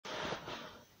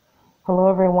Hello,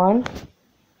 everyone.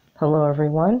 Hello,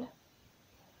 everyone.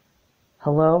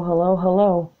 Hello, hello,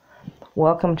 hello.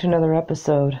 Welcome to another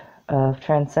episode of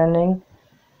Transcending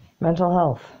Mental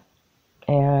Health.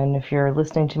 And if you're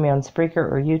listening to me on Spreaker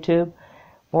or YouTube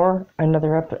or another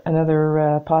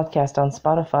podcast on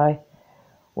Spotify,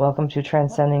 welcome to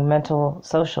Transcending Mental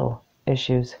Social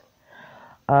Issues.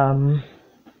 I'm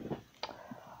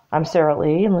Sarah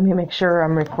Lee, and let me make sure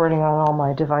I'm recording on all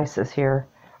my devices here.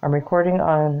 I'm recording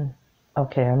on...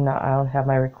 Okay, I don't have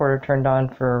my recorder turned on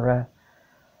for...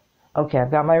 I've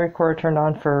got my recorder turned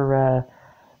on for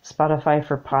Spotify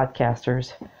for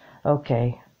podcasters.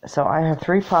 Okay, so I have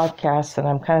 3 podcasts, and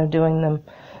I'm kind of doing them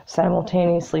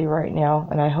simultaneously right now,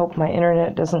 and I hope my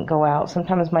internet doesn't go out.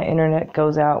 Sometimes my internet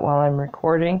goes out while I'm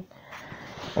recording,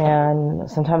 and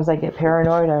sometimes I get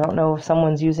paranoid. I don't know if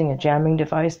someone's using a jamming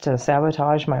device to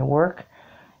sabotage my work.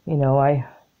 I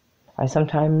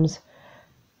sometimes...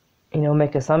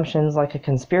 make assumptions like a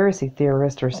conspiracy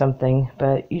theorist or something,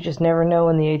 but you just never know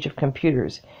in the age of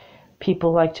computers.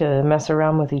 People like to mess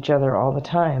around with each other all the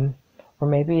time, or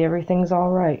maybe everything's all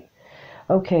right.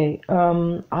 Okay,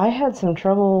 I had some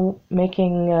trouble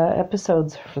making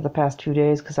episodes for the past 2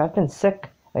 days because I've been sick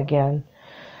again.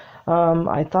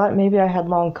 I thought maybe I had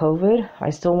long COVID.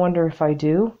 I still wonder if I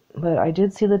do, but I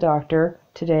did see the doctor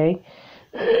today.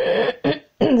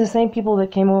 The same people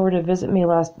that came over to visit me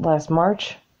last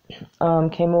March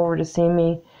came over to see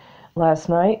me last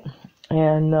night,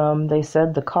 and they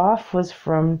said the cough was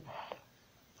from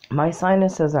my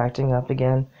sinuses acting up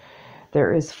again.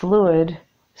 There is fluid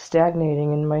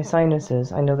stagnating in my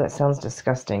sinuses. I know that sounds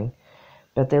disgusting,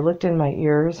 but they looked in my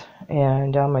ears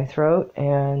and down my throat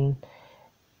and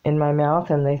in my mouth,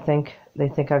 and they think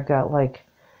I've got like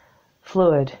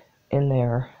fluid in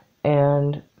there,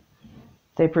 and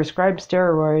they prescribed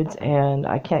steroids, and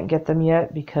I can't get them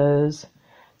yet because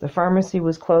the pharmacy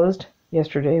was closed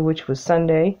yesterday, which was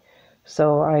Sunday,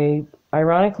 so I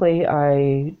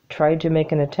tried to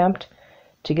make an attempt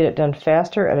to get it done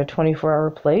faster at a 24-hour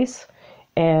place,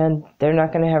 and they're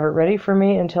not going to have it ready for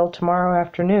me until tomorrow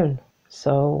afternoon.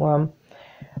 So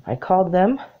I called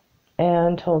them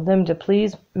and told them to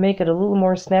please make it a little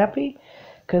more snappy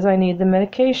because I need the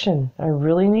medication. I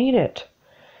really need it.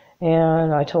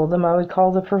 And I told them I would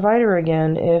call the provider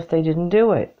again if they didn't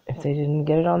do it, if they didn't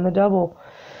get it on the double.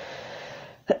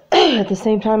 At the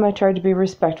same time, I tried to be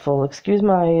respectful. Excuse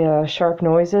my sharp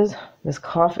noises. This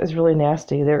cough is really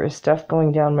nasty. There is stuff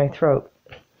going down my throat.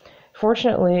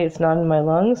 Fortunately, it's not in my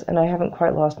lungs, and I haven't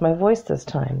quite lost my voice this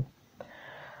time.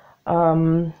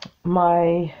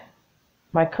 My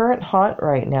current haunt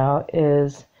right now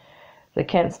is the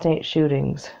Kent State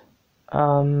shootings.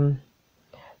 That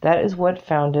is what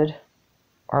founded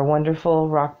our wonderful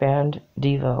rock band,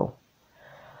 Devo.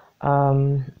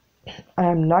 I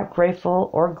am not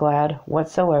grateful or glad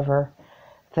whatsoever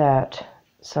that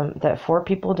 4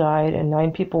 people died and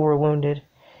 9 people were wounded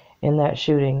in that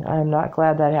shooting. I am not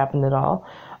glad that happened at all.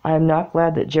 I am not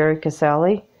glad that Jerry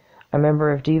Casale, a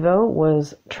member of Devo,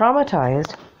 was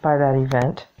traumatized by that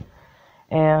event.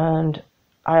 And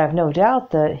I have no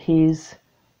doubt that he's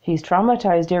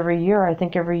traumatized every year. I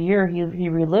think every year he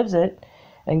relives it,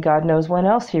 and God knows when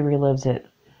else he relives it.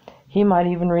 He might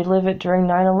even relive it during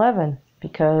 9/11.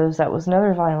 Because that was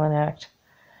another violent act.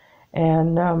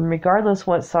 And regardless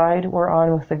what side we're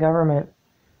on with the government,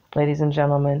 ladies and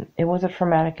gentlemen, it was a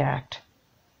traumatic act.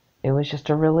 It was just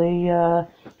a really,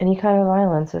 any kind of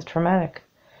violence is traumatic.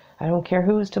 I don't care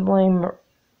who's to blame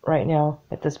right now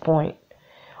at this point.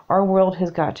 Our world has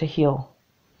got to heal.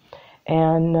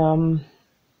 And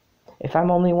if I'm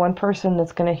only one person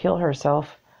that's going to heal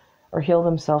herself or heal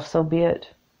themselves, so be it.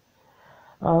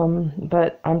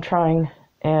 But I'm trying.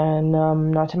 And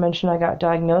not to mention I got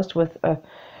diagnosed with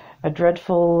a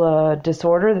dreadful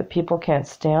disorder that people can't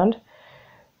stand.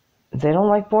 They don't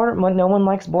like no one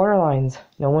likes borderlines.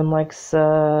 No one likes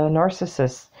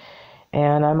narcissists.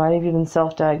 And I might have even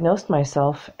self-diagnosed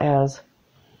myself as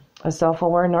a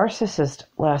self-aware narcissist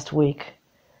last week.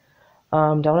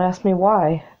 Don't ask me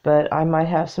why, but I might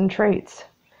have some traits.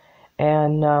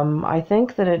 And I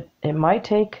think that it might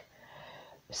take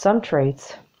some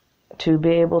traits to be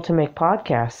able to make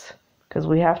podcasts, because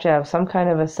we have to have some kind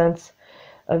of a sense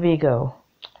of ego,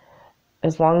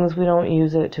 as long as we don't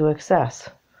use it to excess.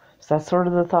 So that's sort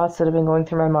of the thoughts that have been going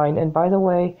through my mind. And by the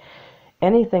way,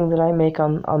 anything that I make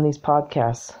on these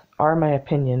podcasts are my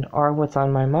opinion, are what's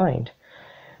on my mind.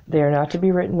 They are not to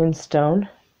be written in stone,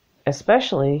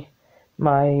 especially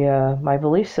my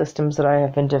belief systems that I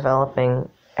have been developing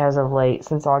as of late,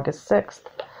 since August 6th,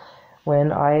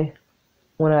 when I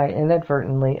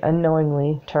inadvertently,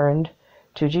 unknowingly turned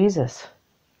to Jesus.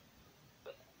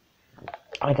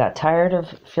 I got tired of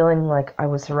feeling like I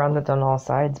was surrounded on all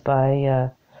sides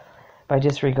by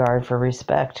disregard for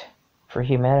respect for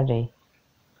humanity.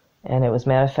 And it was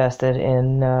manifested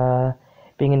in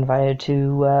being invited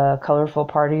to colorful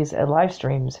parties and live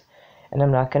streams. And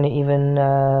I'm not going to even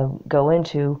go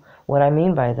into what I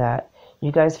mean by that.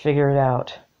 You guys figure it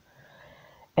out.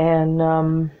 And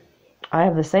I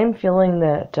have the same feeling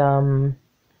that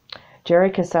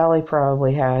Jerry Casale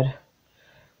probably had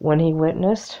when he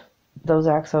witnessed those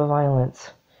acts of violence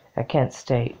at Kent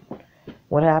State.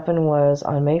 What happened was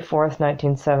on May 4th,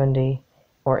 1970,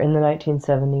 or in the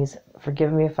 1970s,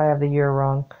 forgive me if I have the year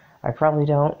wrong, I probably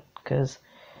don't, because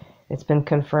it's been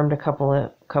confirmed a couple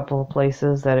of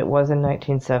places that it was in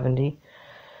 1970.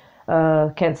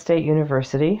 Kent State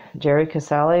University. Jerry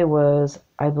Casale was,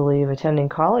 I believe, attending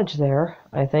college there,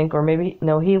 I think, or maybe,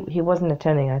 no, he wasn't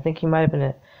attending. I think he might have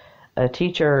been a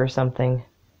teacher or something.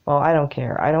 Well, I don't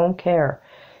care.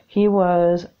 He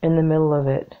was in the middle of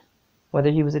it. Whether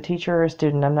he was a teacher or a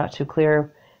student, I'm not too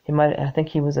clear. I think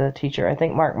he was a teacher. I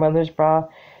think Mark Mothersbaugh,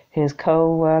 his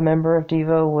co-member of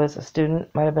Devo, was a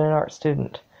student, might have been an art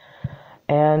student.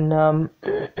 And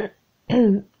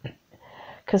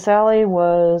Casale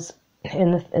was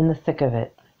in the thick of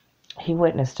it. He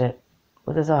witnessed it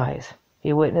with his eyes.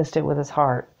 He witnessed it with his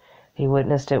heart. He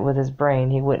witnessed it with his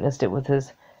brain. He witnessed it with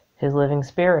his living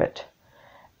spirit.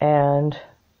 And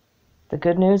the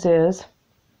good news is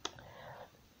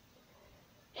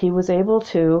he was able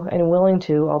to and willing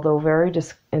to, although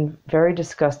very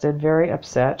disgusted, very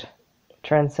upset,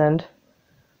 transcend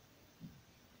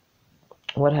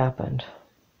what happened.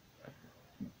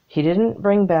 He didn't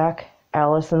bring back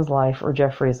Allison's life or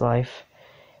Jeffrey's life.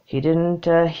 He didn't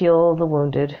heal the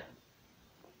wounded.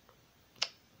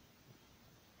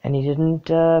 And he didn't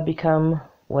become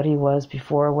what he was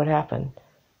before what happened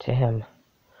to him.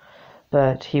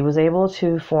 But he was able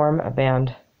to form a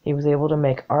band. He was able to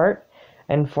make art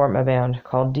and form a band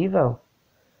called Devo.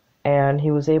 And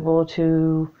he was able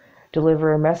to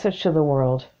deliver a message to the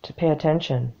world to pay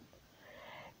attention.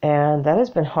 And that has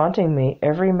been haunting me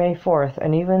every May 4th,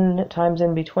 and even times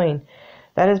in between.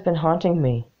 That has been haunting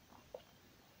me.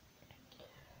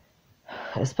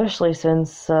 Especially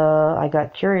since I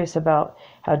got curious about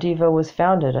how Devo was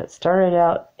founded. It started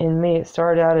out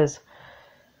as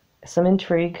some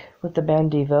intrigue with the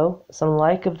band Devo, some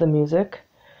like of the music,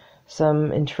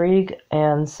 some intrigue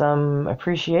and some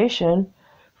appreciation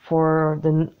for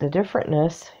the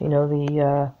differentness,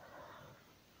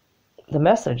 the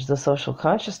message, the social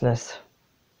consciousness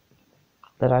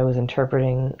that I was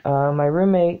interpreting. My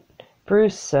roommate,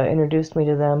 Bruce, introduced me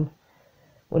to them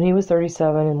when he was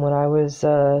 37 and when I was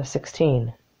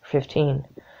 15.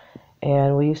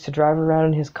 And we used to drive around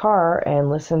in his car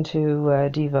and listen to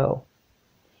Devo.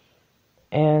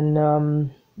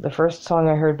 And the first song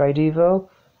I heard by Devo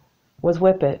was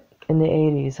Whip It in the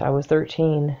 80s. I was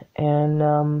 13.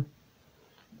 And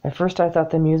at first I thought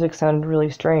the music sounded really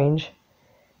strange.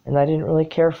 And I didn't really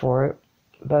care for it.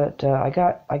 But I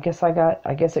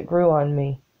guess it grew on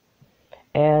me.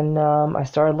 And I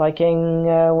started liking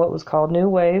what was called New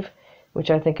Wave, which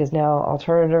I think is now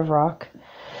alternative rock.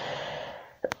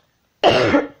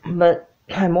 But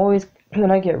I'm always, when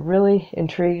I get really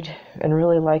intrigued and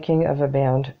really liking of a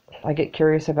band, I get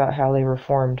curious about how they were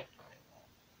formed.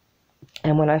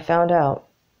 And when I found out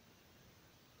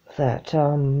that,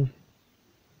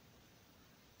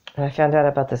 I found out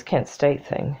about this Kent State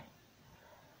thing,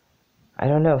 I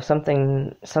don't know,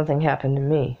 something happened to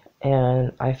me,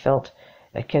 and I felt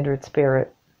a kindred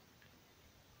spirit.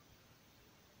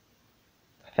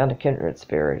 I found a kindred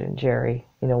spirit in Jerry.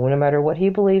 No matter what he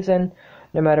believes in,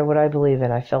 no matter what I believe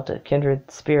in, I felt a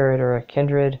kindred spirit or a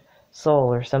kindred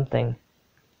soul or something.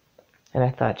 And I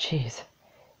thought, geez,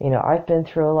 I've been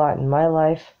through a lot in my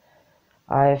life.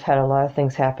 I've had a lot of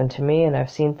things happen to me, and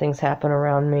I've seen things happen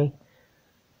around me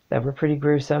that were pretty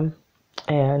gruesome.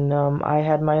 And I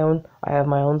have my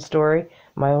own story,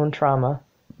 my own trauma,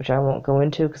 which I won't go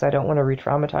into because I don't want to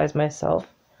re-traumatize myself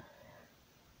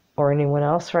or anyone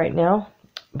else right now.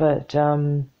 But I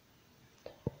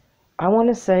want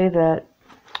to say that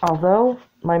although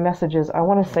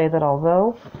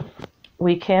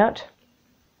we can't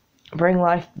bring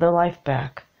the life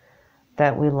back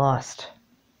that we lost,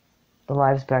 the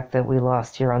lives back that we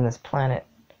lost here on this planet,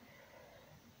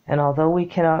 and although we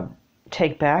cannot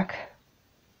take back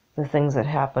the things that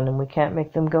happened and we can't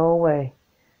make them go away,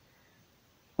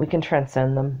 we can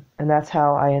transcend them. And that's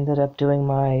how I ended up doing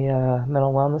my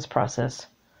mental wellness process.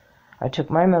 I took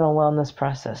my mental wellness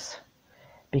process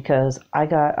because I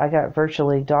got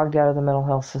virtually dogged out of the mental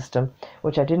health system,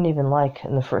 which I didn't even like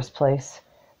in the first place.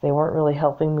 They weren't really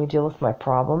helping me deal with my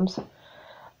problems.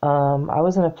 I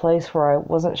was in a place where I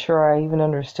wasn't sure I even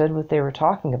understood what they were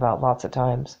talking about lots of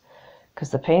times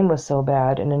because the pain was so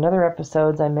bad. And in other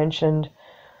episodes, I mentioned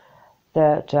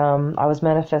that I was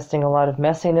manifesting a lot of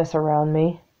messiness around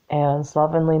me and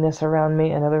slovenliness around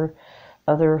me and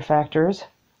other factors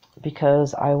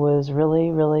because I was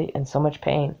really, really in so much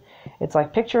pain. It's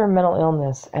like picture a mental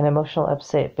illness and emotional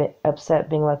upset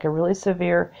being like a really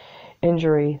severe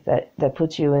injury that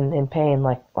puts you in pain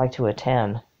like to a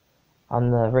 10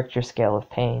 on the Richter scale of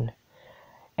pain.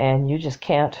 And you just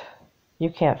can't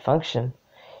function.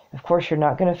 Of course, you're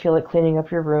not going to feel it cleaning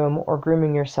up your room or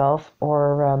grooming yourself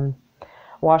or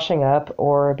washing up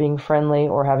or being friendly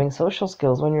or having social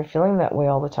skills when you're feeling that way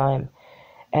all the time.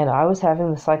 And I was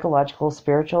having the psychological,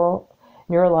 spiritual,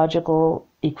 neurological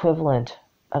equivalent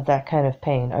of that kind of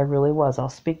pain. I really was. I'll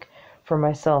speak for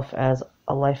myself as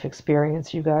a life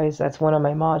experience, you guys. That's one of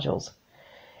my modules.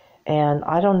 And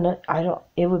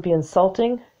it would be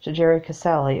insulting to Jerry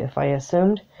Casale if I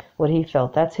assumed what he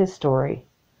felt. That's his story.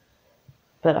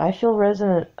 But I feel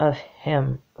resonant of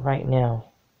him right now.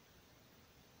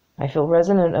 I feel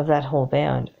resonant of that whole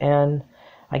band. And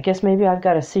I guess maybe I've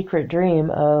got a secret dream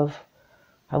of,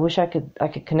 I wish I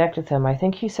could connect with him. I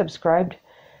think he subscribed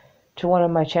to one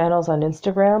of my channels on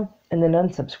Instagram and then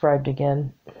unsubscribed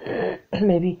again.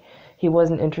 Maybe he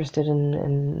wasn't interested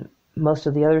in most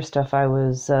of the other stuff I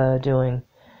was doing.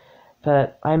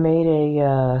 But I made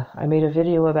a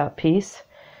video about peace.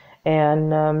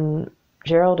 And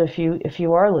Gerald, if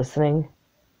you are listening,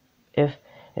 if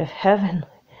heaven,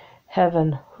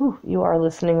 you are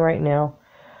listening right now,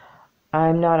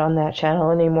 I'm not on that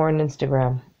channel anymore on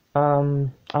Instagram.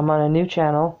 I'm on a new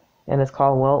channel, and it's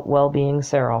called Wellbeing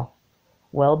Cyril.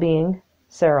 Wellbeing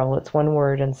Cyril, it's one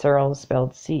word, and Cyril is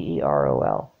spelled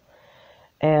Cerol.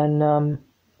 And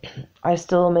I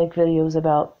still make videos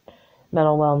about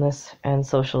mental wellness and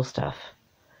social stuff.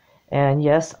 And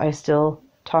yes, I still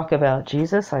talk about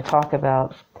Jesus. I talk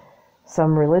about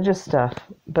some religious stuff,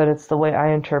 but it's the way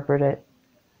I interpret it.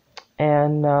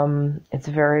 And it's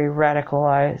very radical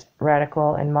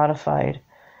and modified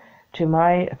to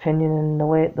my opinion and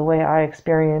the way I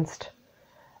experienced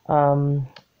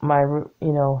my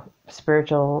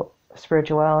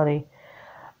spirituality.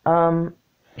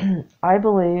 I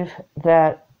believe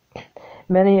that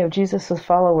many of Jesus'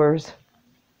 followers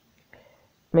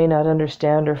may not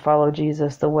understand or follow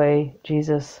Jesus the way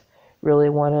Jesus really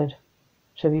wanted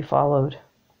to be followed.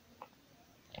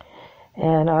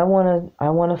 And I want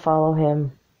to follow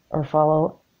him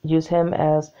or use him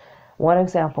as one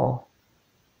example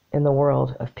in the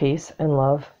world of peace and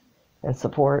love and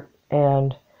support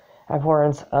and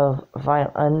abhorrence of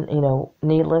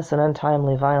needless and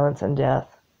untimely violence and death.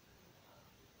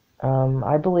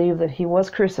 I believe that he was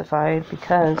crucified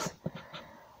because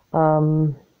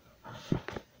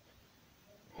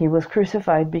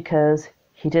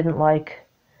he didn't like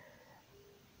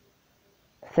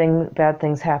bad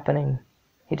things happening.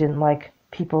 He didn't like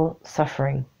people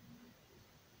suffering.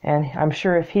 And I'm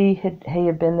sure if he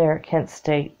had been there at Kent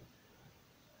State,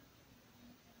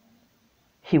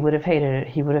 he would have hated it.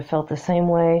 He would have felt the same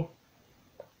way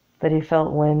that he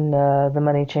felt when the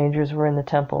money changers were in the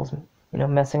temples,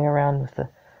 messing around with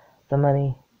the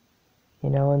money,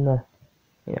 and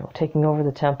taking over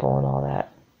the temple and all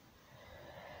that.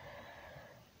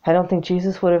 I don't think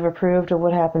Jesus would have approved of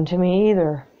what happened to me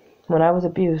either when I was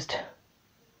abused,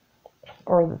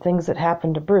 or the things that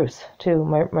happened to Bruce too,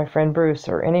 my friend Bruce,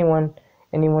 or anyone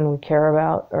we care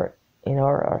about, or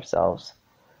or ourselves.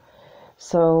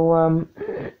 So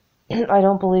I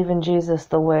don't believe in Jesus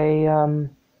the way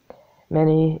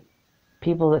many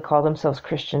people that call themselves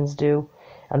Christians do,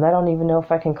 and I don't even know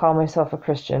if I can call myself a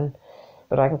Christian,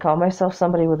 but I can call myself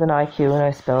somebody with an IQ, and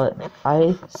I spell it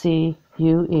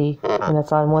ICUE, and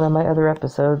it's on one of my other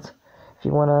episodes if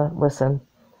you want to listen.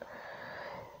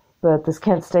 But this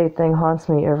Kent State thing haunts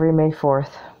me every May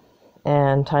 4th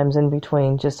and times in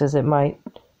between, just as it might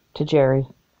to Jerry.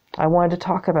 I wanted to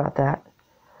talk about that.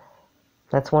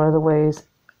 That's one of the ways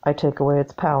I take away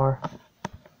its power.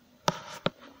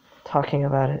 Talking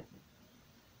about it.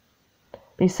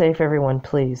 Be safe, everyone,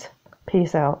 please.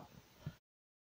 Peace out.